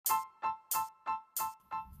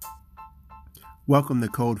Welcome to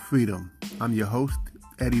Code Freedom. I'm your host,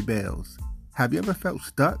 Eddie Bales. Have you ever felt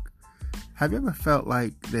stuck? Have you ever felt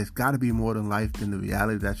like there's got to be more than life than the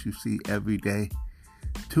reality that you see every day?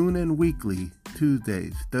 Tune in weekly,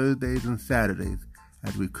 Tuesdays, Thursdays, and Saturdays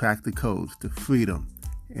as we crack the codes to freedom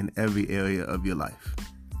in every area of your life.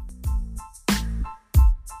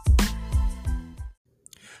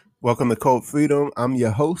 Welcome to Code Freedom. I'm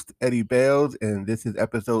your host, Eddie Bales, and this is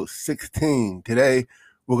episode 16. Today,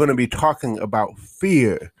 we're going to be talking about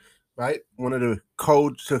fear, right? One of the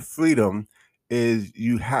codes to freedom is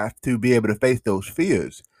you have to be able to face those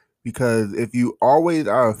fears, because if you always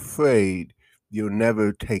are afraid, you'll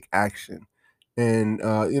never take action. And,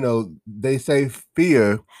 they say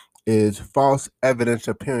fear is false evidence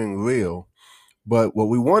appearing real, but what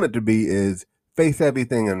we want it to be is face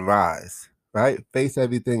everything and rise, right? Face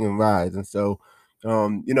everything and rise. And so,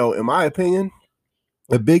 in my opinion,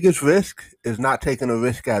 the biggest risk is not taking a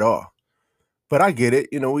risk at all. But I get it.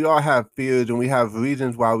 We all have fears and we have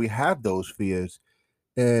reasons why we have those fears.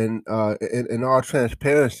 And in all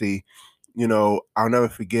transparency, I'll never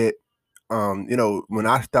forget, when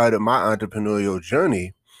I started my entrepreneurial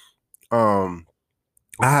journey, I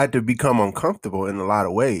had to become uncomfortable in a lot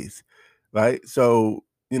of ways, right? So,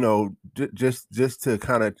 just to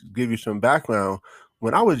kind of give you some background,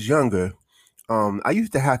 when I was younger, I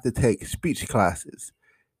used to have to take speech classes.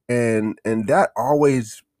 And that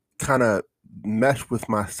always kind of messed with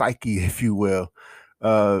my psyche, if you will,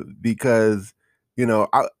 because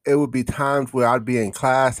it would be times where I'd be in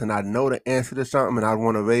class and I'd know the answer to something and I'd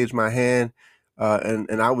want to raise my hand,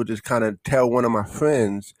 and I would just kind of tell one of my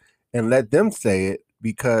friends and let them say it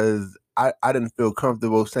because I didn't feel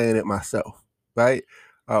comfortable saying it myself, right?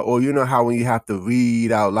 Or how when you have to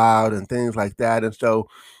read out loud and things like that, and so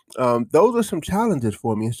those are some challenges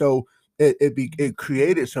for me. So it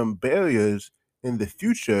created some barriers in the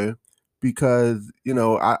future because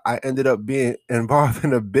I ended up being involved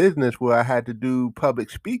in a business where I had to do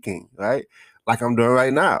public speaking, right? Like I'm doing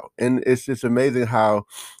right now. And it's just amazing how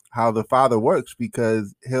the Father works,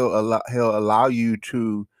 because he'll allow you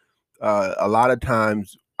to a lot of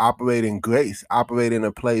times operate in grace, operate in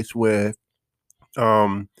a place where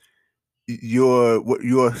um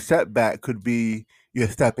your setback could be your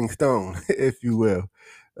stepping stone, if you will.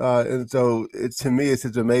 And so to me, it's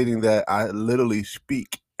just amazing that I literally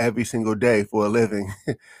speak every single day for a living.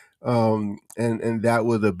 And that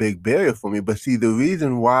was a big barrier for me. But see, the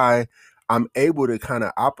reason why I'm able to kind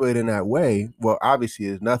of operate in that way, well, obviously,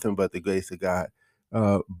 is nothing but the grace of God.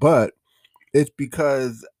 But it's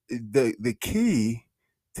because the key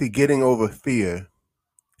to getting over fear,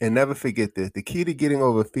 and never forget this, the key to getting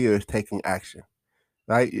over fear is taking action,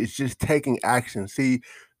 right? It's just taking action. See,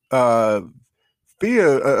 uh,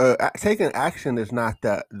 fear, taking action is not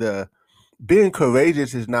the being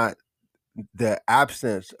courageous is not the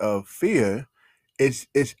absence of fear. It's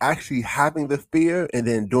actually having the fear and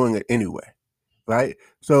then doing it anyway, right?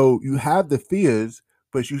 So you have the fears,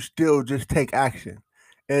 but you still just take action.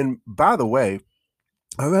 And by the way,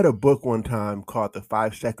 I read a book one time called The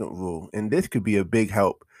 5 Second Rule, and this could be a big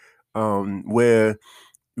help, where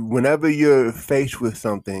whenever you're faced with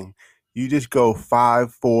something, you just go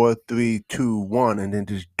 5, 4, 3, 2, 1, and then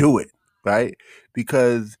just do it, right?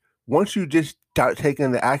 Because once you just start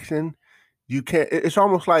taking the action, you can't. It's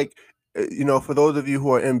almost like, for those of you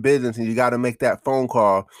who are in business and you got to make that phone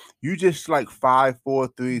call, you just like 5, 4,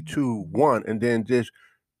 3, 2, 1, and then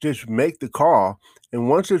just make the call. And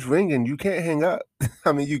once it's ringing, you can't hang up.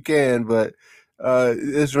 I mean, you can, but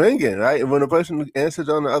it's ringing, right? And when a person answers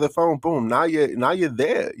on the other phone, boom, now you're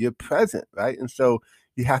there, you're present, right? And so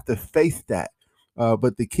you have to face that.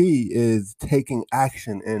 But the key is taking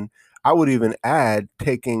action, and I would even add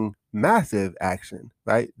taking massive action,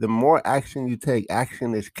 right? The more action you take,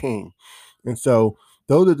 action is king. And so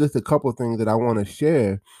those are just a couple things that I want to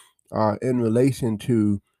share in relation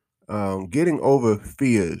to getting over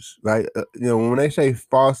fears, right? When they say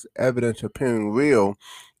false evidence appearing real,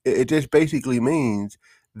 it just basically means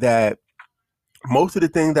that most of the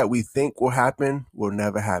things that we think will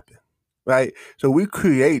never happen, right? So we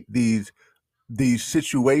create these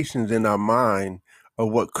situations in our mind of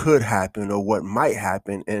what could happen or what might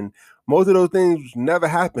happen, and most of those things never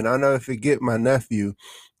happen. I'll never forget my nephew.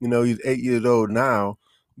 He's 8 years old now,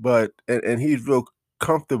 but and he's real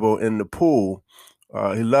comfortable in the pool.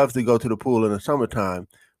 He loves to go to the pool in the summertime,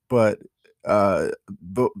 but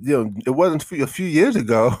it wasn't a few years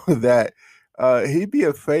ago that he'd be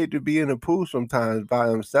afraid to be in the pool sometimes by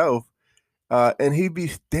himself, and he'd be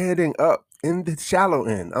standing up in the shallow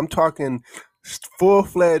end. I'm talking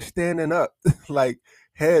full-fledged standing up, like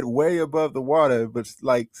head way above the water, but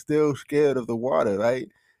like still scared of the water, right?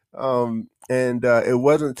 And it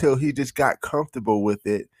wasn't until he just got comfortable with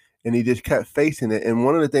it and he just kept facing it. And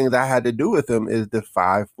one of the things I had to do with him is the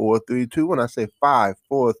 5, 4, 3, 2. When I say 5,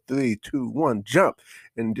 4, 3, 2, 1, jump,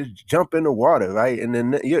 and just jump in the water, right? And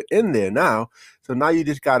then you're in there now. So now you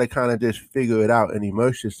just got to kind of just figure it out and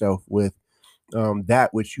immerse yourself with that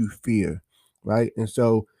which you fear, right? And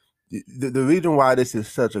so the reason why this is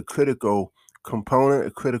such a critical component,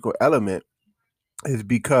 a critical element, is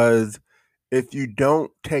because if you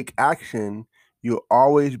don't take action, you'll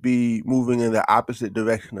always be moving in the opposite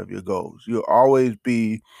direction of your goals. You'll always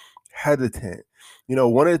be hesitant.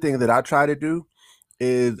 One of the things that I try to do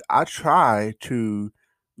is I try to,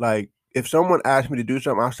 like, if someone asks me to do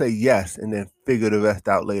something, I'll say yes and then figure the rest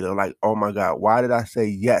out later. Like, oh my God, why did I say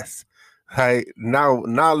yes? Right now,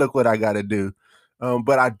 look what I got to do.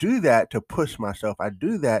 But I do that to push myself. I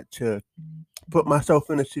do that to put myself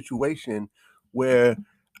in a situation where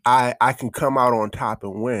I can come out on top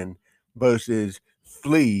and win versus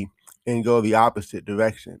flee and go the opposite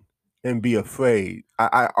direction and be afraid.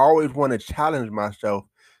 I always want to challenge myself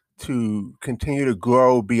to continue to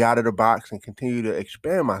grow, be out of the box, and continue to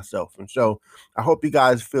expand myself. And so I hope you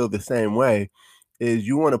guys feel the same way. Is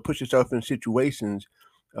you want to put yourself in situations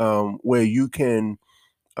where you can,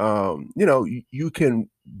 you can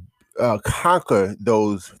conquer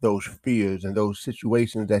those fears and those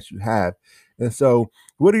situations that you have. And so,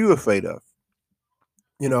 what are you afraid of?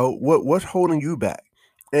 What's holding you back?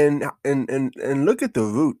 And look at the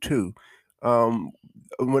root too. Um,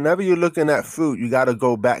 Whenever you're looking at fruit, you got to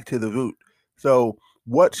go back to the root. So,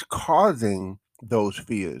 what's causing those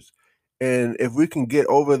fears? And if we can get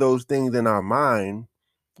over those things in our mind,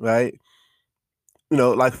 right?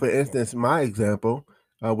 Like for instance, my example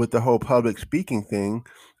with the whole public speaking thing,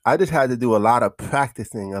 I just had to do a lot of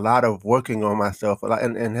practicing, a lot of working on myself.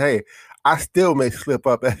 And hey, I still may slip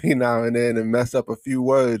up every now and then and mess up a few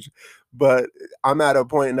words, but I'm at a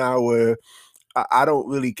point now where I don't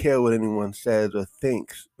really care what anyone says or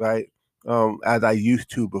thinks, right? As I used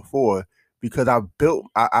to before, because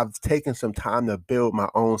I've taken some time to build my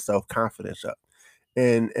own self confidence up.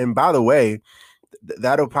 And by the way,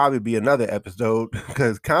 that'll probably be another episode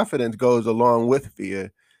because confidence goes along with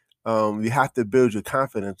fear. You have to build your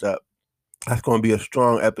confidence up. That's going to be a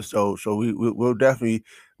strong episode. So we'll definitely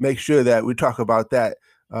make sure that we talk about that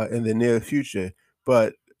in the near future.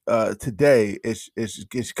 But today,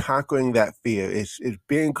 it's conquering that fear. It's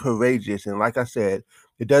being courageous. And like I said,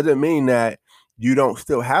 it doesn't mean that you don't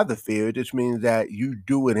still have the fear. It just means that you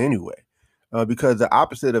do it anyway. Because the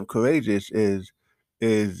opposite of courageous is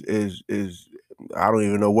I don't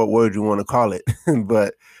even know what word you want to call it,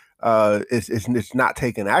 but it's not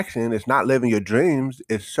taking action. It's not living your dreams.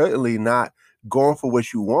 It's certainly not going for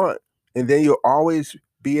what you want. And then you'll always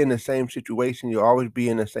be in the same situation. You'll always be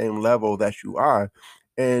in the same level that you are.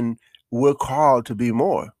 And we're called to be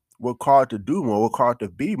more. We're called to do more. We're called to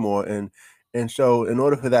be more. And so, in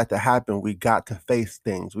order for that to happen, we got to face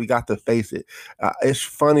things. We got to face it. It's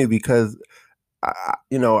funny because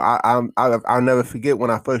I'll never forget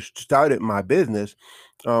when I first started my business.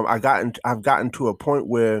 I've gotten to a point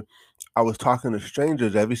where I was talking to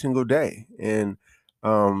strangers every single day, and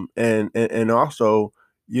also,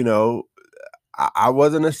 you know, I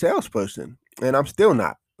wasn't a salesperson, and I'm still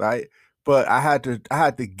not, right? But I had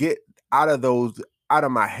to get out of those out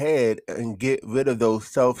of my head and get rid of those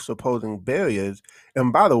self-supposing barriers.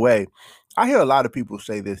 And by the way, I hear a lot of people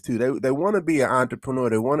say this too. They want to be an entrepreneur,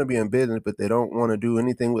 they want to be in business, but they don't want to do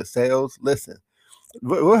anything with sales. Listen,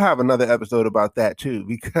 we'll have another episode about that too,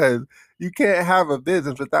 because you can't have a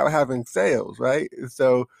business without having sales, right?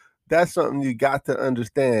 So that's something you got to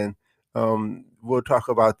understand. We'll talk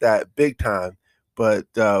about that big time, but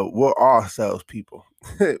we're all salespeople.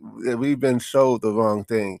 We've been sold the wrong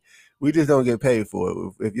thing. We just don't get paid for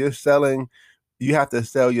it. If you're selling, you have to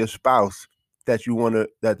sell your spouse that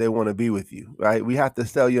they want to be with you, right? We have to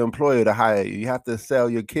sell your employer to hire you. You have to sell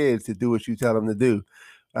your kids to do what you tell them to do,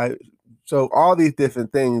 right? So all these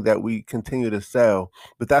different things that we continue to sell,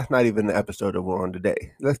 but that's not even the episode that we're on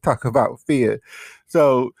today. Let's talk about fear.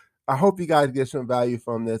 So I hope you guys get some value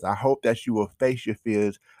from this. I hope that you will face your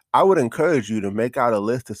fears. I would encourage you to make out a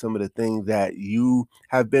list of some of the things that you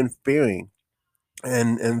have been fearing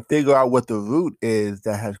and figure out what the root is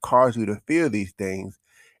that has caused you to fear these things.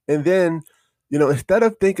 And then, instead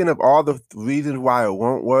of thinking of all the reasons why it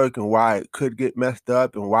won't work and why it could get messed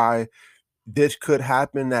up and why this could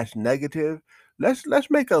happen that's negative,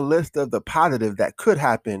 let's make a list of the positive that could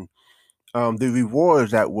happen, the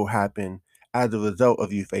rewards that will happen as a result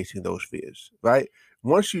of you facing those fears, right?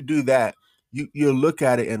 Once you do that, you look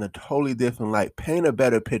at it in a totally different light, paint a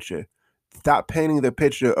better picture, Stop painting the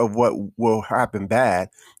picture of what will happen bad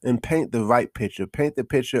and paint the right picture. Paint the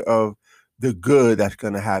picture of the good that's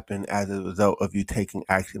going to happen as a result of you taking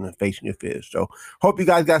action and facing your fears. So hope you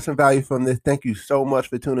guys got some value from this. Thank you so much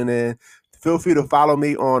for tuning in. Feel free to follow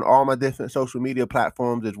me on all my different social media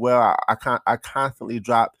platforms as well. I constantly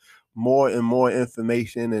drop more and more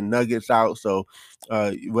information and nuggets out. So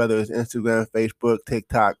whether it's Instagram, Facebook,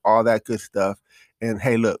 TikTok, all that good stuff. And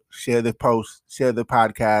hey, look, share the post, share the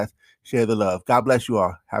podcast, share the love. God bless you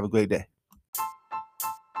all. Have a great day.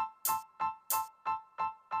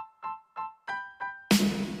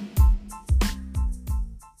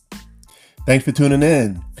 Thanks for tuning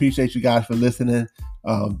in. Appreciate you guys for listening.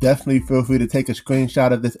 Definitely feel free to take a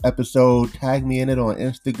screenshot of this episode, tag me in it on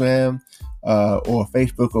Instagram or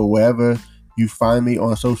Facebook or wherever you find me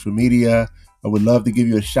on social media. I would love to give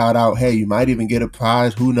you a shout out. Hey, you might even get a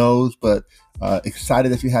prize. Who knows? But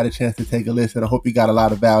excited that you had a chance to take a listen. I hope you got a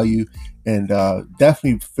lot of value. And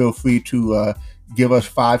definitely feel free to give us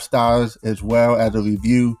 5 stars as well as a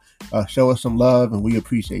review. Show us some love, and we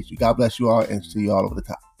appreciate you. God bless you all, and see you all over the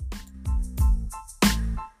top.